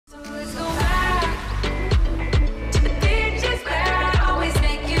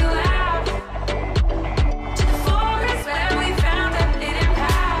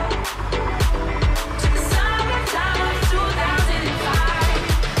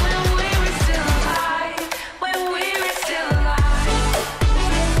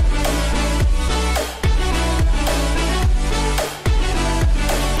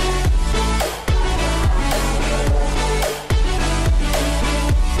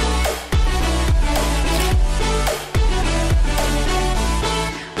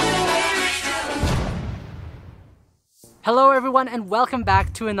everyone, and welcome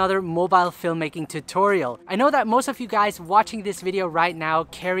back to another mobile filmmaking tutorial. I know that most of you guys watching this video right now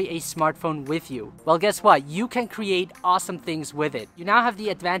carry a smartphone with you. Well, guess what? You can create awesome things with it. You now have the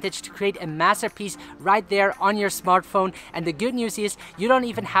advantage to create a masterpiece right there on your smartphone, and the good news is you don't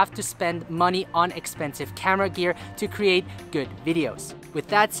even have to spend money on expensive camera gear to create good videos. With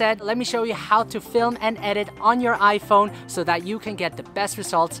that said, let me show you how to film and edit on your iPhone so that you can get the best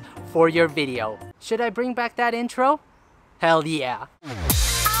results for your video. Should I bring back that intro? Hell yeah!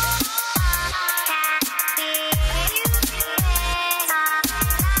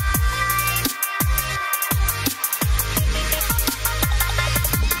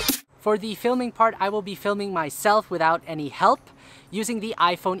 For the filming part, I will be filming myself without any help, using the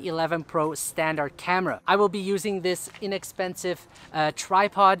iPhone 11 Pro standard camera. I will be using this inexpensive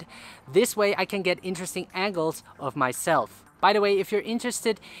tripod. This way I can get interesting angles of myself. By the way, if you're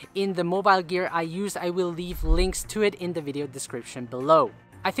interested in the mobile gear I use, I will leave links to it in the video description below.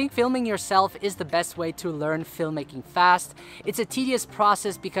 I think filming yourself is the best way to learn filmmaking fast. It's a tedious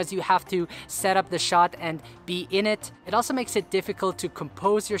process because you have to set up the shot and be in it. It also makes it difficult to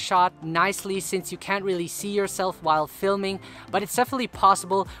compose your shot nicely since you can't really see yourself while filming, but it's definitely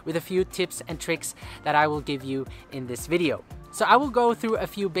possible with a few tips and tricks that I will give you in this video. So I will go through a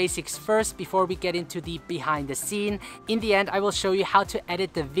few basics first before we get into the behind the scene. In the end, I will show you how to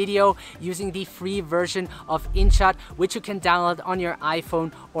edit the video using the free version of InShot, which you can download on your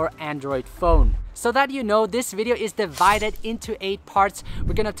iPhone or Android phone. So that you know, this video is divided into 8 parts.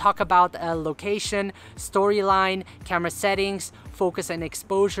 We're gonna talk about location, storyline, camera settings, focus and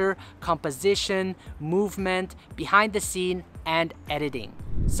exposure, composition, movement, behind the scene, and editing.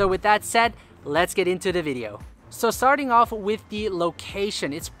 So with that said, let's get into the video. So starting off with the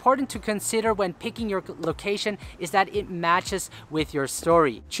location, it's important to consider when picking your location is that it matches with your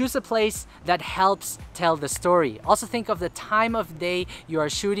story. Choose a place that helps tell the story. Also think of the time of day you are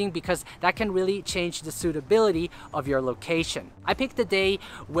shooting because that can really change the suitability of your location. I picked a day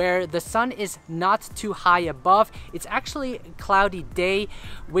where the sun is not too high above. It's actually a cloudy day,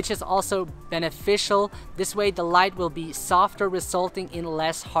 which is also beneficial. This way the light will be softer, resulting in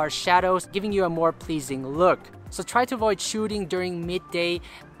less harsh shadows, giving you a more pleasing look. So try to avoid shooting during midday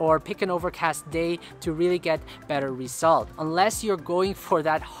or pick an overcast day to really get better result, unless you're going for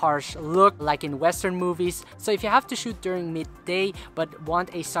that harsh look like in Western movies. So if you have to shoot during midday but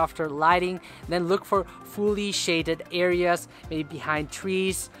want a softer lighting, then look for fully shaded areas, maybe behind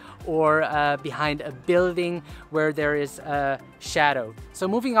trees or behind a building where there is a shadow. So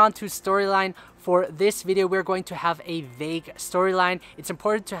moving on to storyline. For this video, we're going to have a vague storyline. It's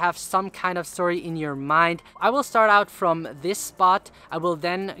important to have some kind of story in your mind. I will start out from this spot. I will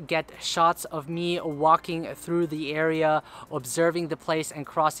then get shots of me walking through the area, observing the place and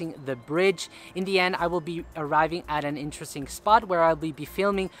crossing the bridge. In the end, I will be arriving at an interesting spot where I'll be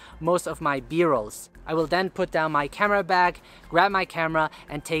filming most of my B-rolls. I will then put down my camera bag, grab my camera,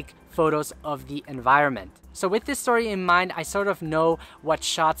 and take photos of the environment. So with this story in mind, I sort of know what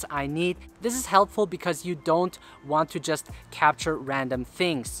shots I need. This is helpful because you don't want to just capture random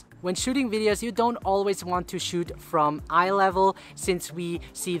things. When shooting videos, you don't always want to shoot from eye level since we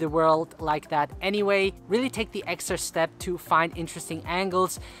see the world like that anyway. Really take the extra step to find interesting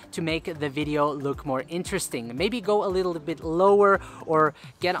angles to make the video look more interesting. Maybe go a little bit lower or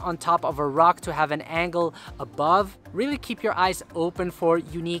get on top of a rock to have an angle above. Really keep your eyes open for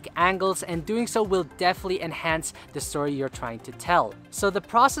unique angles, and doing so will definitely enhance the story you're trying to tell. So the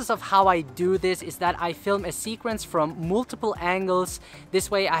process of how I do this is that I film a sequence from multiple angles. This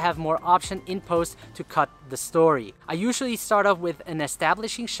way I have more option in post to cut the story. I usually start off with an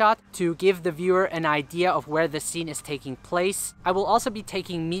establishing shot to give the viewer an idea of where the scene is taking place. I will also be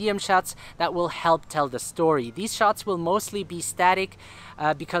taking medium shots that will help tell the story. These shots will mostly be static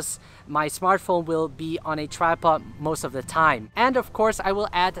because my smartphone will be on a tripod most of the time. And of course, I will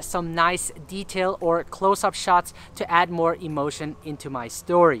add some nice detail or close-up shots to add more emotion into my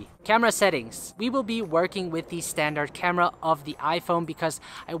story. Camera settings. We will be working with the standard camera of the iPhone because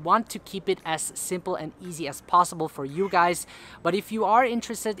I want to keep it as simple and easy as possible for you guys. But if you are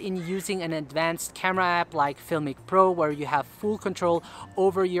interested in using an advanced camera app like Filmic Pro where you have full control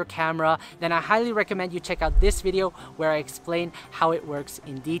over your camera, then I highly recommend you check out this video where I explain how it works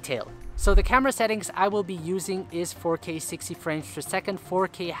in detail. So the camera settings I will be using is 4K 60 frames per second.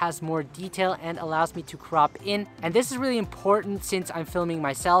 4K has more detail and allows me to crop in. And this is really important since I'm filming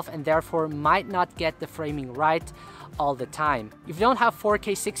myself and therefore might not get the framing right all the time. If you don't have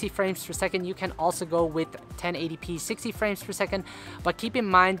 4K 60 frames per second, you can also go with 1080p 60 frames per second, but keep in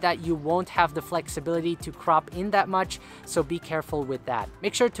mind that you won't have the flexibility to crop in that much, so be careful with that.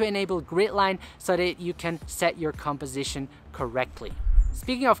 Make sure to enable grid line so that you can set your composition correctly.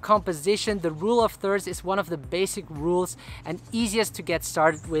 Speaking of composition, the rule of thirds is one of the basic rules and easiest to get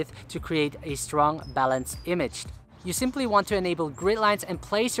started with to create a strong, balanced image. You simply want to enable grid lines and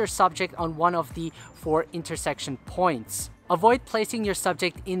place your subject on one of the 4 intersection points. Avoid placing your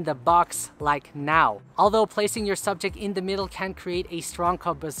subject in the box like now. Although placing your subject in the middle can create a strong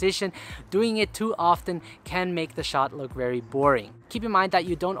composition, doing it too often can make the shot look very boring. Keep in mind that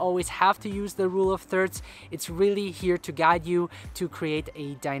you don't always have to use the rule of thirds. It's really here to guide you to create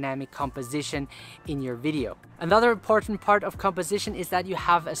a dynamic composition in your video. Another important part of composition is that you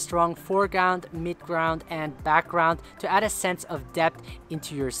have a strong foreground, midground, and background to add a sense of depth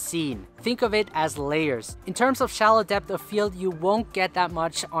into your scene. Think of it as layers. In terms of shallow depth of field, you won't get that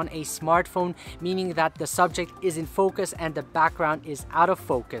much on a smartphone, meaning that the subject is in focus and the background is out of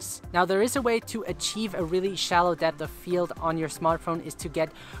focus. Now, there is a way to achieve a really shallow depth of field on your smartphone is to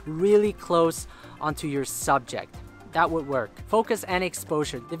get really close onto your subject. That would work. Focus and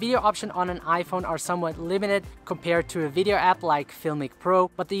exposure. The video options on an iPhone are somewhat limited compared to a video app like Filmic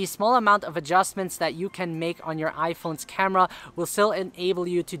Pro, but the small amount of adjustments that you can make on your iPhone's camera will still enable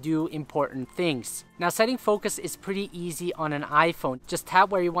you to do important things. Now, setting focus is pretty easy on an iPhone. Just tap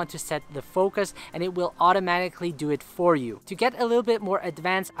where you want to set the focus and it will automatically do it for you. To get a little bit more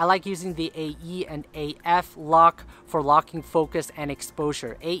advanced, I like using the AE and AF lock for locking focus and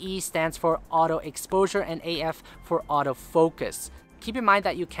exposure. AE stands for auto exposure and AF for autofocus. Keep in mind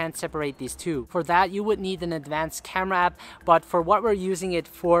that you can't separate these two. For that, you would need an advanced camera app, but for what we're using it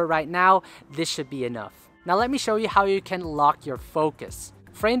for right now, this should be enough. Now let me show you how you can lock your focus.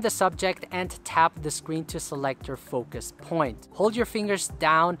 Frame the subject and tap the screen to select your focus point. Hold your fingers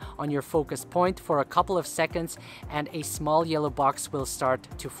down on your focus point for a couple of seconds and a small yellow box will start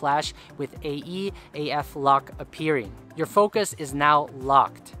to flash with AE, AF lock appearing. Your focus is now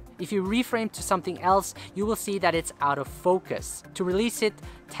locked. If you reframe to something else, you will see that it's out of focus. To release it,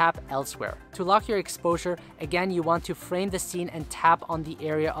 tap elsewhere. To lock your exposure, again, you want to frame the scene and tap on the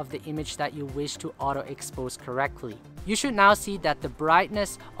area of the image that you wish to auto expose correctly. You should now see that the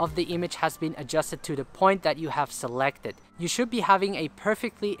brightness of the image has been adjusted to the point that you have selected. You should be having a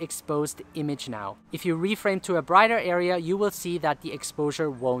perfectly exposed image now. If you reframe to a brighter area, you will see that the exposure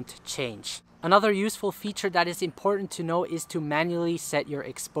won't change. Another useful feature that is important to know is to manually set your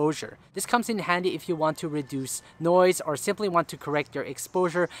exposure. This comes in handy if you want to reduce noise or simply want to correct your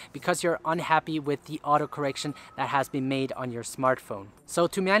exposure because you're unhappy with the auto correction that has been made on your smartphone. So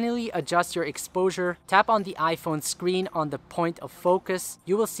to manually adjust your exposure, tap on the iPhone screen on the point of focus.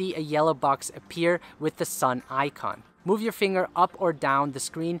 You will see a yellow box appear with the sun icon. Move your finger up or down the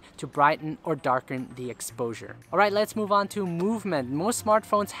screen to brighten or darken the exposure. Alright, let's move on to movement. Most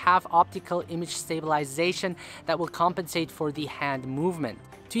smartphones have optical image stabilization that will compensate for the hand movement.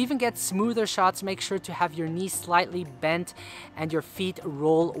 To even get smoother shots, make sure to have your knees slightly bent and your feet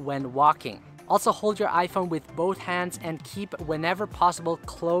roll when walking. Also hold your iPhone with both hands and keep whenever possible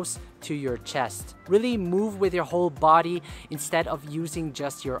close to your chest. Really move with your whole body instead of using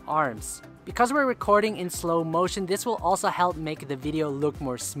just your arms. Because we're recording in slow motion, this will also help make the video look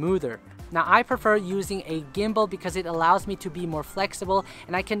more smoother. Now, I prefer using a gimbal because it allows me to be more flexible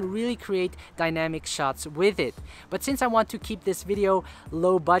and I can really create dynamic shots with it. But since I want to keep this video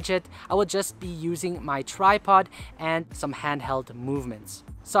low budget, I will just be using my tripod and some handheld movements.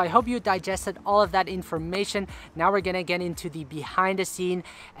 So I hope you digested all of that information. Now we're gonna get into the behind the scene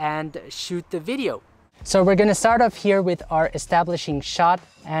and shoot the video. So we're gonna start off here with our establishing shot.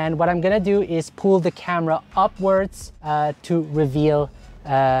 And what I'm gonna do is pull the camera upwards to reveal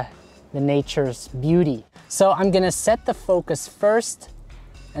the nature's beauty. So I'm gonna set the focus first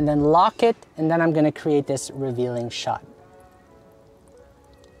and then lock it, and then I'm gonna create this revealing shot.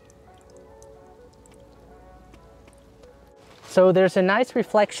 So there's a nice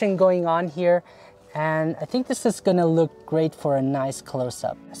reflection going on here, and I think this is gonna look great for a nice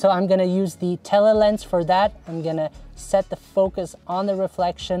close-up. So I'm gonna use the telelens for that. I'm gonna set the focus on the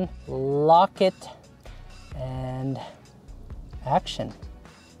reflection, lock it, and action.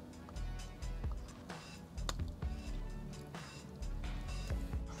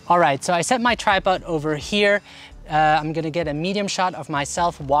 All right, so I set my tripod over here. I'm gonna get a medium shot of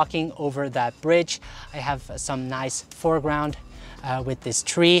myself walking over that bridge. I have some nice foreground with this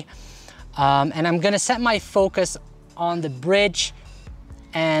tree. And I'm gonna set my focus on the bridge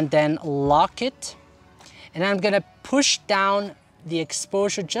and then lock it. And I'm gonna push down the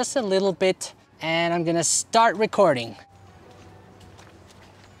exposure just a little bit, and I'm gonna start recording.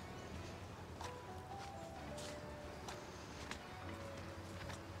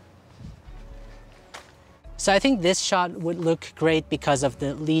 So I think this shot would look great because of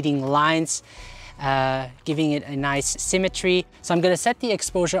the leading lines. giving it a nice symmetry. So I'm gonna set the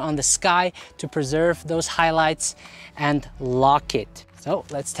exposure on the sky to preserve those highlights and lock it. So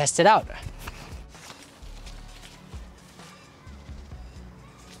let's test it out.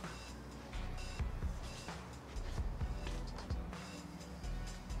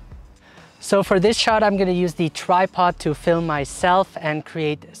 So for this shot, I'm gonna use the tripod to film myself and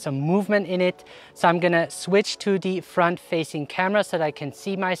create some movement in it. So I'm gonna switch to the front-facing camera so that I can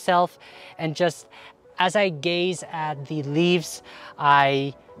see myself, and just as I gaze at the leaves,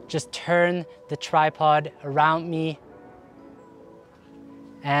 I just turn the tripod around me.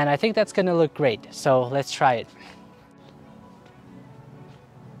 And I think that's gonna look great. So let's try it.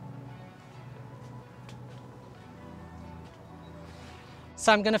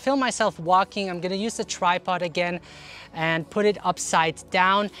 So I'm gonna film myself walking. I'm gonna use the tripod again and put it upside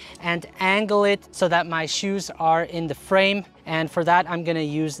down and angle it so that my shoes are in the frame. And for that, I'm gonna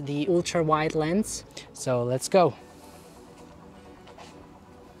use the ultra wide lens. So let's go.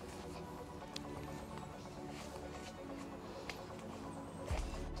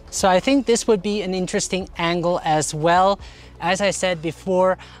 So I think this would be an interesting angle as well. As I said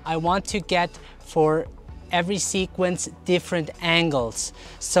before, I want to get for every sequence different angles.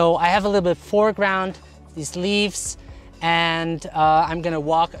 So I have a little bit of foreground, these leaves, and I'm gonna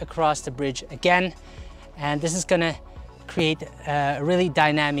walk across the bridge again. And this is gonna create a really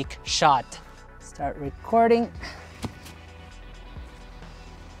dynamic shot. Start recording.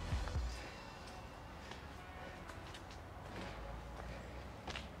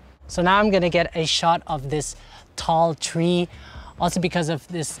 So now I'm gonna get a shot of this tall tree, also because of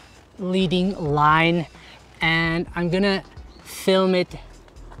this leading line. And I'm gonna film it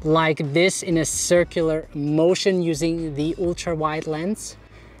like this in a circular motion using the ultra wide lens.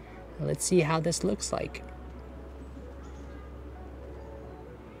 Let's see how this looks like.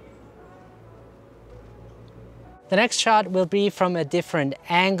 The next shot will be from a different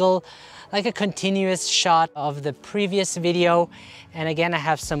angle, like a continuous shot of the previous video. And again, I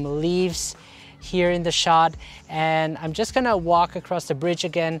have some leaves here in the shot, and I'm just gonna walk across the bridge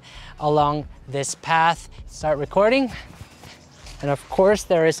again along this path. Start recording. And of course,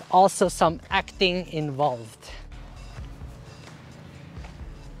 there is also some acting involved.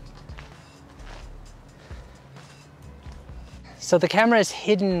 So the camera is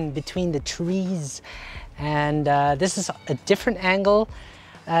hidden between the trees, and this is a different angle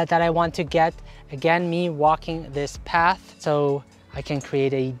that I want to get. Again, me walking this path so I can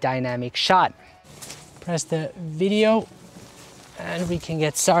create a dynamic shot. Press the video and we can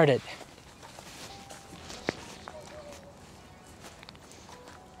get started.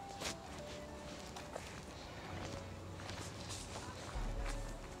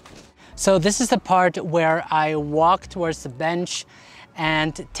 So this is the part where I walk towards the bench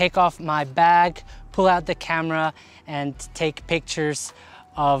and take off my bag, pull out the camera and take pictures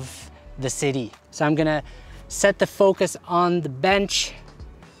of the city. So I'm gonna set the focus on the bench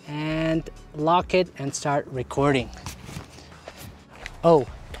and lock it and start recording. Oh,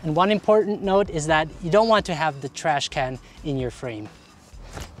 and one important note is that you don't want to have the trash can in your frame.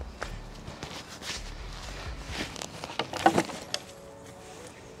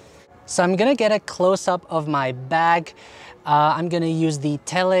 So I'm gonna get a close-up of my bag. I'm gonna use the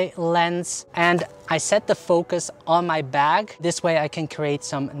tele lens, and I set the focus on my bag. This way I can create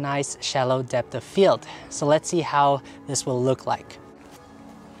some nice shallow depth of field. So let's see how this will look like.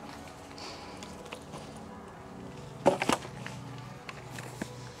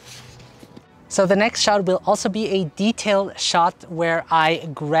 So the next shot will also be a detailed shot where I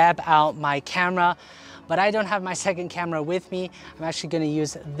grab out my camera, but I don't have my second camera with me. I'm actually gonna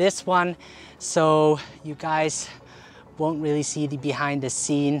use this one, so you guys won't really see the behind the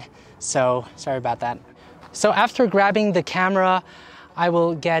scene, so sorry about that. So after grabbing the camera, I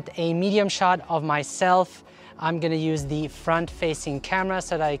will get a medium shot of myself. I'm gonna use the front-facing camera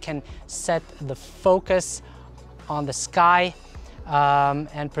so that I can set the focus on the sky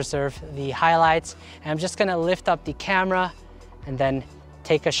and preserve the highlights. And I'm just gonna lift up the camera and then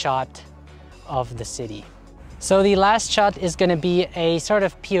take a shot of the city. So the last shot is gonna be a sort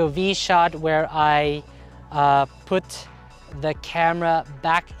of POV shot where I put the camera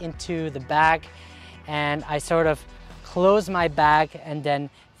back into the bag and I sort of close my bag and then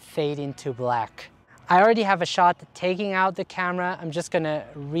fade into black. I already have a shot taking out the camera. I'm just gonna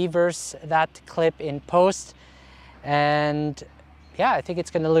reverse that clip in post, and yeah, I think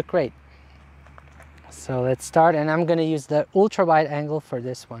it's gonna look great. So let's start, and I'm gonna use the ultra wide angle for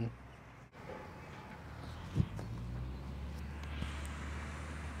this one.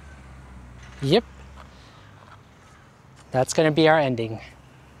 Yep, that's gonna be our ending.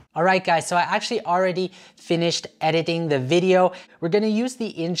 Alright guys, so I actually already finished editing the video. We're gonna use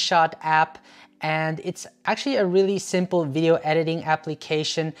the InShot app, and it's actually a really simple video editing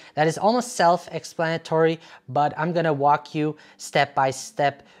application that is almost self-explanatory, but I'm gonna walk you step by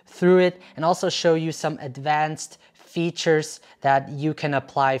step through it and also show you some advanced features that you can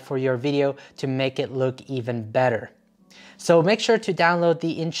apply for your video to make it look even better. So make sure to download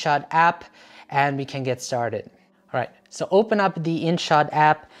the InShot app and we can get started. All right, so open up the InShot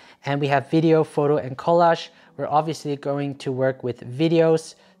app and we have video, photo, and collage. We're obviously going to work with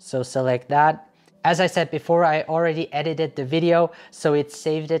videos, so select that. As I said before, I already edited the video, so it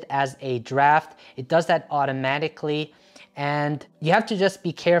saved it as a draft. It does that automatically, and you have to just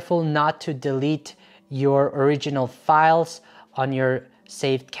be careful not to delete your original files on your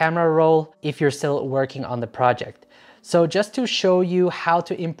saved camera roll if you're still working on the project. So just to show you how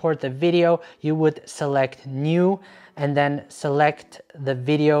to import the video, you would select New and then select the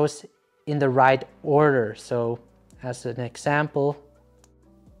videos in the right order. So as an example,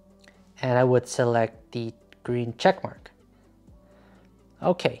 and I would select the green check mark.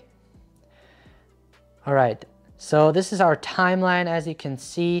 Okay. All right, so this is our timeline, as you can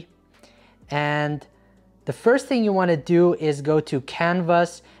see. And the first thing you want to do is go to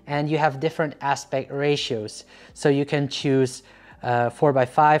Canvas, and you have different aspect ratios. So you can choose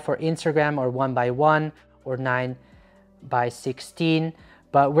 4:5 for Instagram, or 1:1, or 9:16.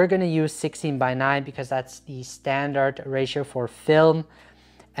 But we're going to use 16:9 because that's the standard ratio for film.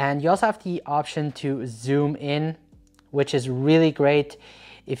 And you also have the option to zoom in, which is really great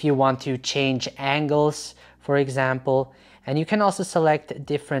if you want to change angles, for example. And you can also select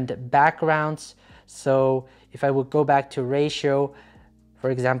different backgrounds. So if I would go back to ratio, for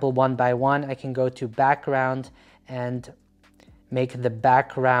example, 1:1, I can go to background and make the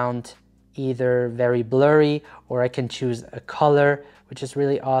background either very blurry, or I can choose a color, which is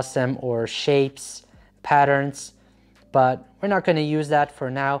really awesome, or shapes, patterns, but we're not going to use that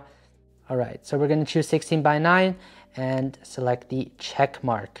for now. All right, so we're going to choose 16:9 and select the check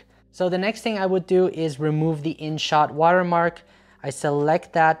mark. So the next thing I would do is remove the InShot watermark. I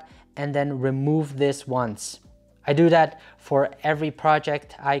select that and then remove this once. I do that for every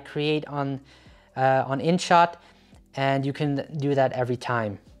project I create on InShot, and you can do that every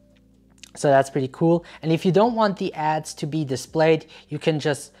time. So that's pretty cool. And if you don't want the ads to be displayed, you can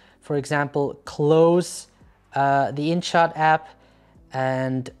just, for example, close the InShot app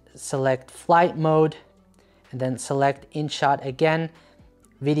and select flight mode, and then select InShot again,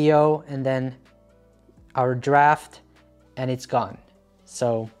 video, and then our draft, and it's gone.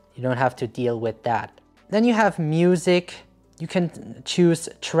 So you don't have to deal with that. Then you have music. You can choose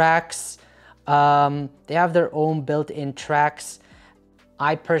tracks. They have their own built-in tracks.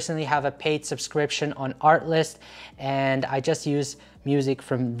 I personally have a paid subscription on Artlist, and I just use music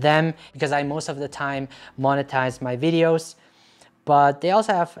from them because I most of the time monetize my videos. But they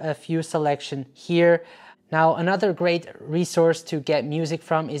also have a few selection here. Now, another great resource to get music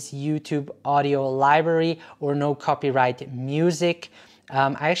from is YouTube Audio Library, or No Copyright Music.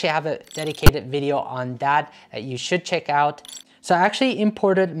 I actually have a dedicated video on that you should check out. So I actually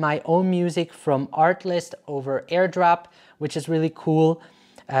imported my own music from Artlist over AirDrop, which is really cool,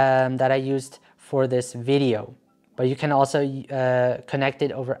 that I used for this video. But you can also connect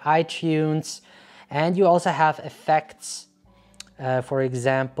it over iTunes, and you also have effects, for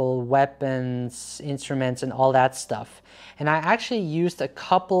example, weapons, instruments, and all that stuff. And I actually used a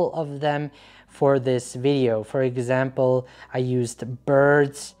couple of them for this video. For example, I used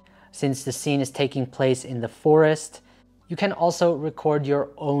birds, since the scene is taking place in the forest. You can also record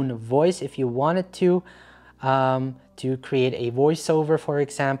your own voice if you wanted to create a voiceover, for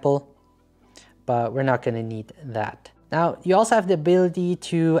example, but we're not gonna need that. Now, you also have the ability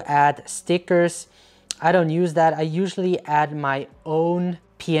to add stickers. I don't use that. I usually add my own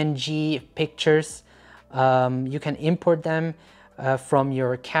PNG pictures. You can import them from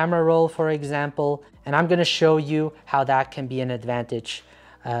your camera roll, for example, and I'm gonna show you how that can be an advantage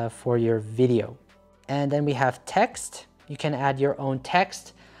for your video. And then we have text. You can add your own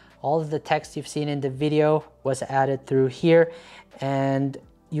text. All of the text you've seen in the video was added through here, and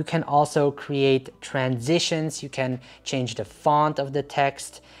you can also create transitions. You can change the font of the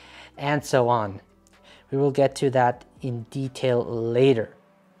text and so on. We will get to that in detail later.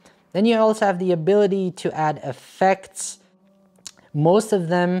 Then you also have the ability to add effects. Most of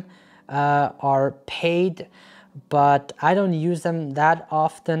them are paid, but I don't use them that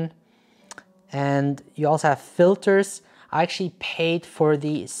often. And you also have filters. I actually paid for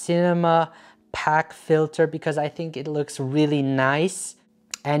the Cinema Pack filter because I think it looks really nice.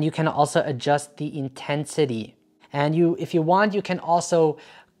 And you can also adjust the intensity. And if you want, you can also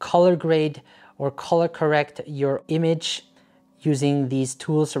color grade or color correct your image using these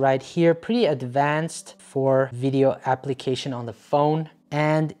tools right here. Pretty advanced for video application on the phone.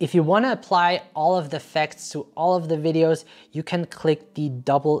 And if you want to apply all of the effects to all of the videos, you can click the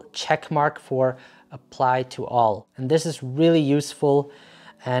double check mark for apply to all. And this is really useful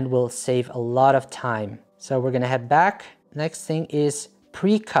and will save a lot of time. So we're gonna head back. Next thing is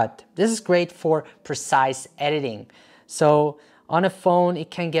pre-cut. This is great for precise editing. So on a phone, it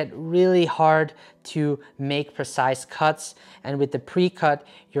can get really hard to make precise cuts. And with the pre-cut,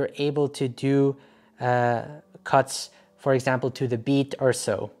 you're able to do cuts, for example, to the beat or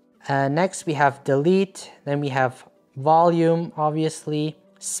so. Next, we have delete. Then we have volume, obviously,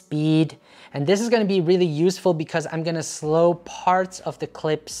 speed. And this is going to be really useful because I'm going to slow parts of the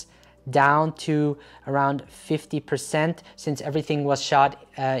clips down to around 50% since everything was shot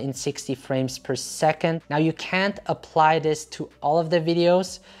in 60 frames per second. Now you can't apply this to all of the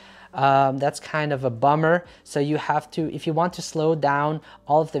videos. That's kind of a bummer. So you have to, if you want to slow down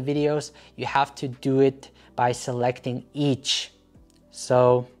all of the videos, you have to do it by selecting each.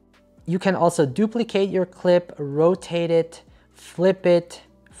 So you can also duplicate your clip, rotate it, flip it,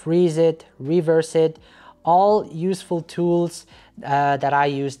 freeze it, reverse it, all useful tools that I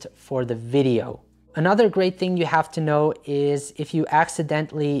used for the video. Another great thing you have to know is if you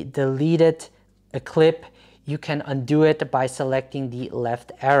accidentally deleted a clip, you can undo it by selecting the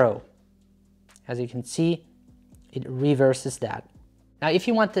left arrow. As you can see, it reverses that. Now, if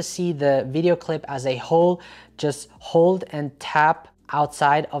you want to see the video clip as a whole, just hold and tap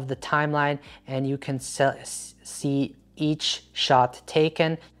outside of the timeline and you can see each shot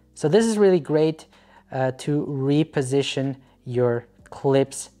taken. So this is really great to reposition your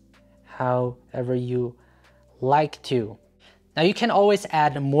clips however you like to. Now you can always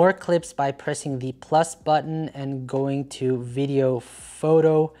add more clips by pressing the plus button and going to video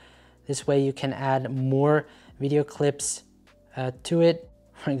photo. This way you can add more video clips to it.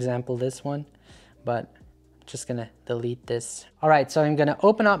 For example, this one, but I'm just gonna delete this. All right, so I'm gonna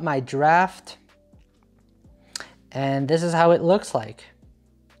open up my draft and this is how it looks like.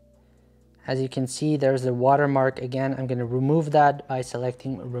 As you can see, there's the watermark again. I'm gonna remove that by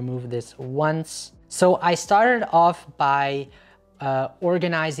selecting remove this once. So I started off by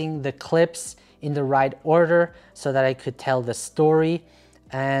organizing the clips in the right order so that I could tell the story.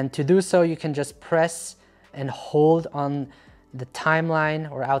 And to do so, you can just press and hold on the timeline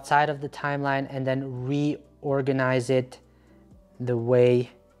or outside of the timeline and then reorganize it the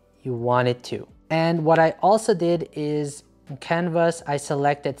way you want it to. And what I also did is in Canvas, I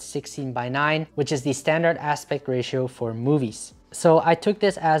selected 16:9, which is the standard aspect ratio for movies. So I took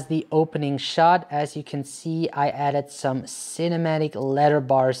this as the opening shot. As you can see, I added some cinematic letter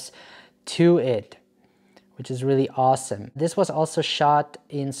bars to it, which is really awesome. This was also shot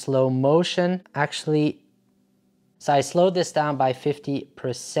in slow motion, actually. So I slowed this down by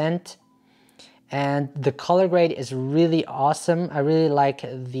 50%. And the color grade is really awesome. I really like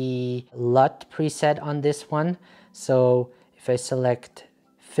the LUT preset on this one. So if I select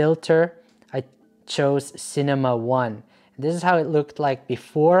filter, I chose Cinema 1. This is how it looked like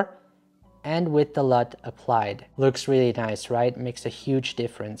before and with the LUT applied. Looks really nice, right? Makes a huge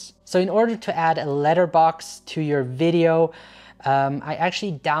difference. So in order to add a letterbox to your video, I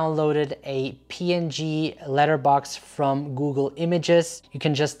actually downloaded a PNG letterbox from Google Images. You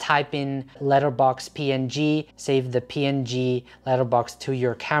can just type in letterbox PNG, save the PNG letterbox to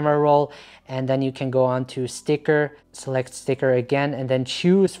your camera roll, and then you can go on to sticker, select sticker again, and then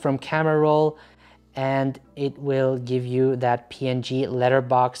choose from camera roll, and it will give you that PNG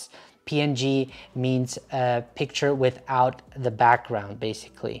letterbox. PNG means a picture without the background,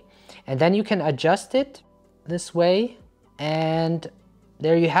 basically. And then you can adjust it this way. And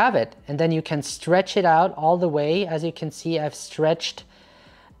there you have it. And then you can stretch it out all the way. As you can see, I've stretched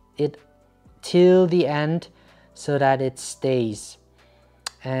it till the end so that it stays.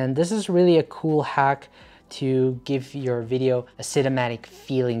 And this is really a cool hack to give your video a cinematic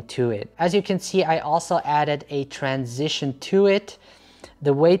feeling to it. As you can see, I also added a transition to it.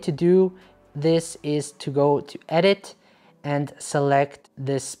 The way to do this is to go to edit and select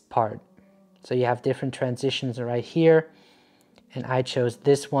this part. So you have different transitions right here. And I chose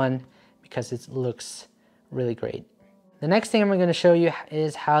this one because it looks really great. The next thing I'm going to show you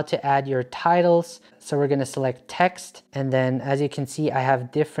is how to add your titles. So we're going to select text. And then as you can see, I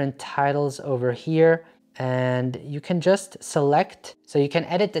have different titles over here. And you can just select. So you can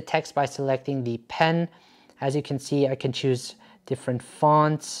edit the text by selecting the pen. As you can see, I can choose different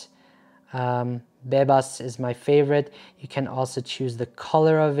fonts. Bebas is my favorite. You can also choose the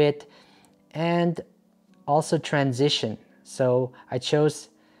color of it and also transition. So I chose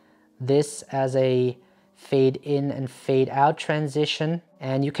this as a fade in and fade out transition.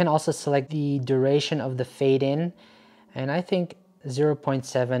 And you can also select the duration of the fade in. And I think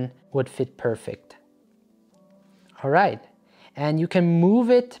 0.7 would fit perfect. All right. And you can move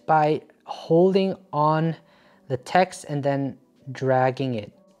it by holding on the text and then dragging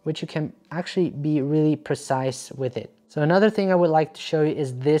it, which you can actually be really precise with it. So another thing I would like to show you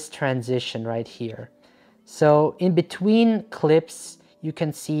is this transition right here. So in between clips, you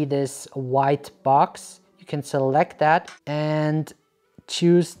can see this white box. You can select that and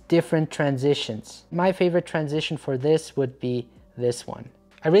choose different transitions. My favorite transition for this would be this one.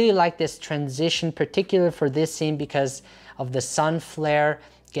 I really like this transition, particularly for this scene because of the sun flare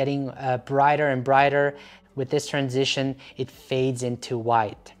getting brighter and brighter. With this transition, it fades into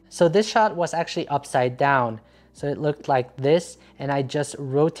white. So this shot was actually upside down. So it looked like this, and I just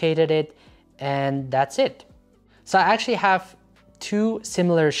rotated it, and that's it. So I actually have two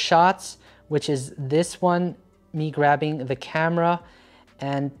similar shots, which is this one, me grabbing the camera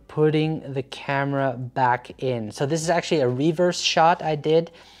and putting the camera back in. So this is actually a reverse shot I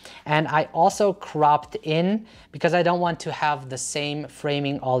did. And I also cropped in because I don't want to have the same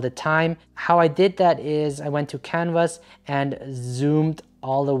framing all the time. How I did that is I went to canvas and zoomed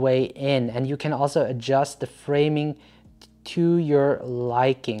all the way in. And you can also adjust the framing to your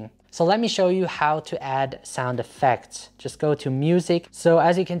liking. So let me show you how to add sound effects. Just go to music. So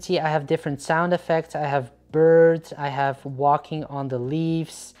as you can see, I have different sound effects. I have birds, I have walking on the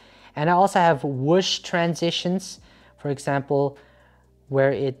leaves, and I also have whoosh transitions. For example,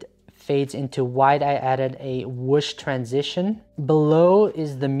 where it fades into white, I added a whoosh transition. Below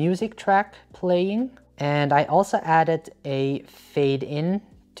is the music track playing, and I also added a fade in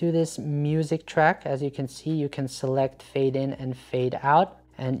to this music track. As you can see, you can select fade in and fade out.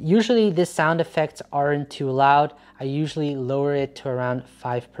 And usually these sound effects aren't too loud. I usually lower it to around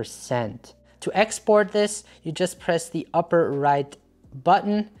 5%. To export this, you just press the upper right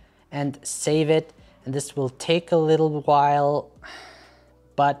button and save it. And this will take a little while,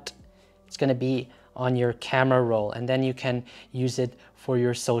 but it's gonna be on your camera roll, and then you can use it for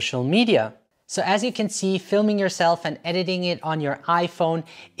your social media. So as you can see, filming yourself and editing it on your iPhone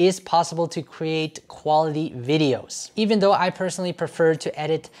is possible to create quality videos. Even though I personally prefer to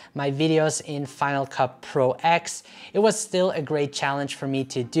edit my videos in Final Cut Pro X, it was still a great challenge for me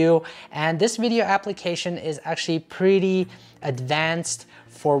to do. And this video application is actually pretty advanced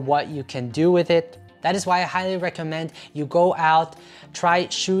for what you can do with it. That is why I highly recommend you go out, try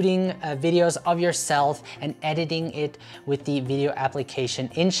shooting videos of yourself and editing it with the video application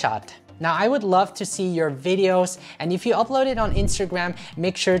InShot. Now, I would love to see your videos, and if you upload it on Instagram,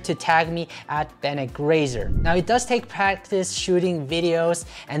 make sure to tag me at Bennett Grazer. Now, it does take practice shooting videos,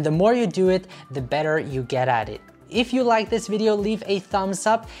 and the more you do it, the better you get at it. If you like this video, leave a thumbs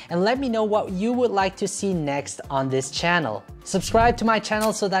up and let me know what you would like to see next on this channel. Subscribe to my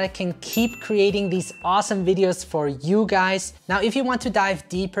channel so that I can keep creating these awesome videos for you guys. Now, if you want to dive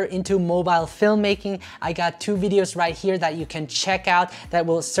deeper into mobile filmmaking, I got 2 videos right here that you can check out that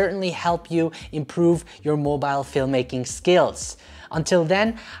will certainly help you improve your mobile filmmaking skills. Until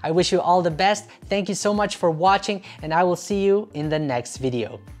then, I wish you all the best. Thank you so much for watching, and I will see you in the next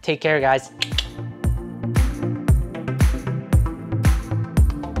video. Take care, guys.